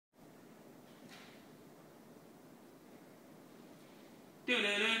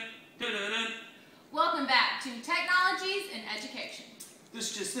Welcome back to Technologies in Education.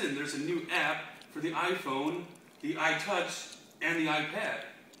 This just in, there's a new app for the iPhone, the iTouch, and the iPad.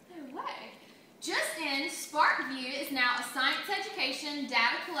 No way. Just in, Sparkvue is now a science education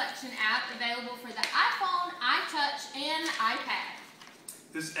data collection app available for the iPhone, iTouch, and iPad.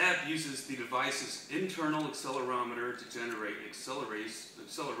 This app uses the device's internal accelerometer to generate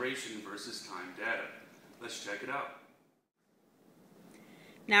acceleration versus time data. Let's check it out.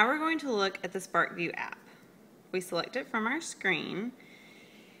 Now we're going to look at the Sparkvue app. We select it from our screen,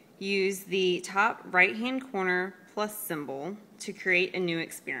 use the top right-hand corner plus symbol to create a new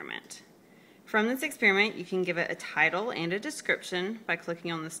experiment. From this experiment, you can give it a title and a description by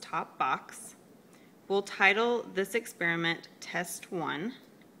clicking on this top box. We'll title this experiment Test 1,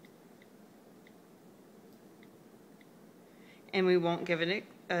 and we won't give it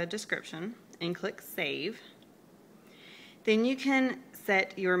a description, and click Save. Then you can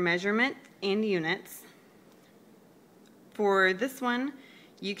set your measurement and units. For this one,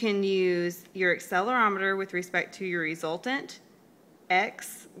 you can use your accelerometer with respect to your resultant,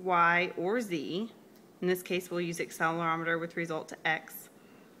 X, Y, or Z. In this case, we'll use accelerometer with result to X.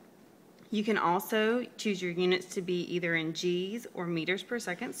 You can also choose your units to be either in G's or meters per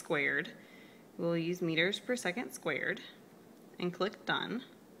second squared. We'll use meters per second squared and click Done.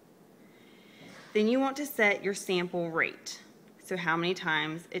 Then you want to set your sample rate. So how many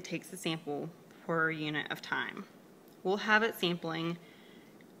times it takes the sample per unit of time. We'll have it sampling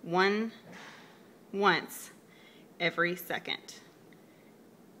once every second.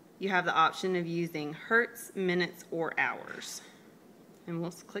 You have the option of using hertz, minutes, or hours. And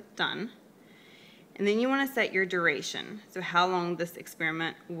we'll click Done. And then you want to set your duration, so how long this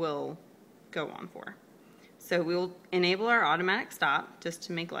experiment will go on for. So we'll enable our automatic stop just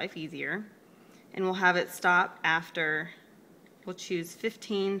to make life easier. And we'll have it stop after, we'll choose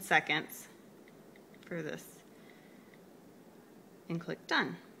 15 seconds for this and click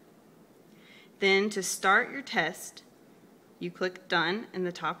Done. Then to start your test, you click Done in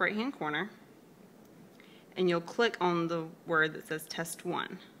the top right hand corner and you'll click on the word that says Test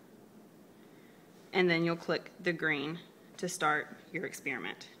 1 and then you'll click the green to start your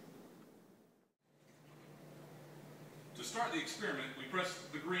experiment. To start the experiment, we press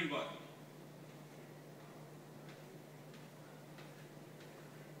the green button.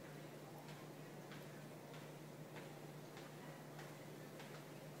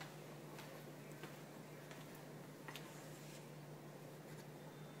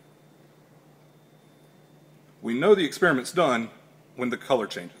 We know the experiment's done when the color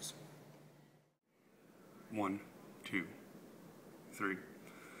changes. 1, 2, 3.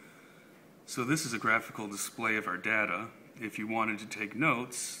 So this is a graphical display of our data. If you wanted to take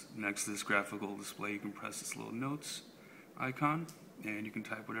notes, next to this graphical display you can press this little notes icon and you can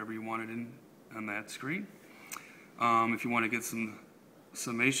type whatever you wanted in on that screen. If you want to get some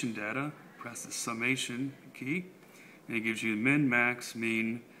summation data, press the summation key and it gives you min, max,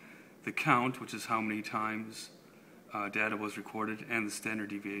 mean, the count, which is how many times data was recorded, and the standard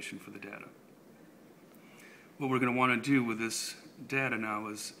deviation for the data. What we're going to want to do with this data now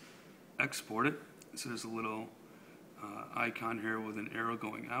is export it. So there's a little icon here with an arrow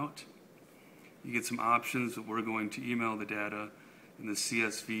going out. You get some options, but we're going to email the data in the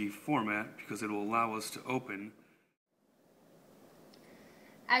CSV format because it will allow us to open.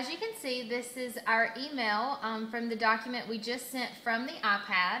 As you can see, this is our email from the document we just sent from the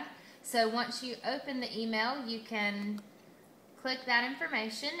iPad. So once you open the email, you can click that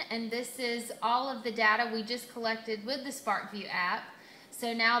information, and this is all of the data we just collected with the Sparkvue app.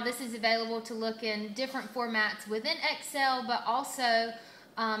 So now this is available to look in different formats within Excel, but also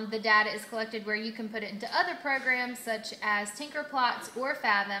the data is collected where you can put it into other programs such as Tinkerplots or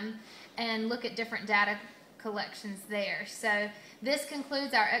Fathom and look at different data collections there. So this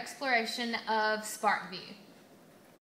concludes our exploration of Sparkvue.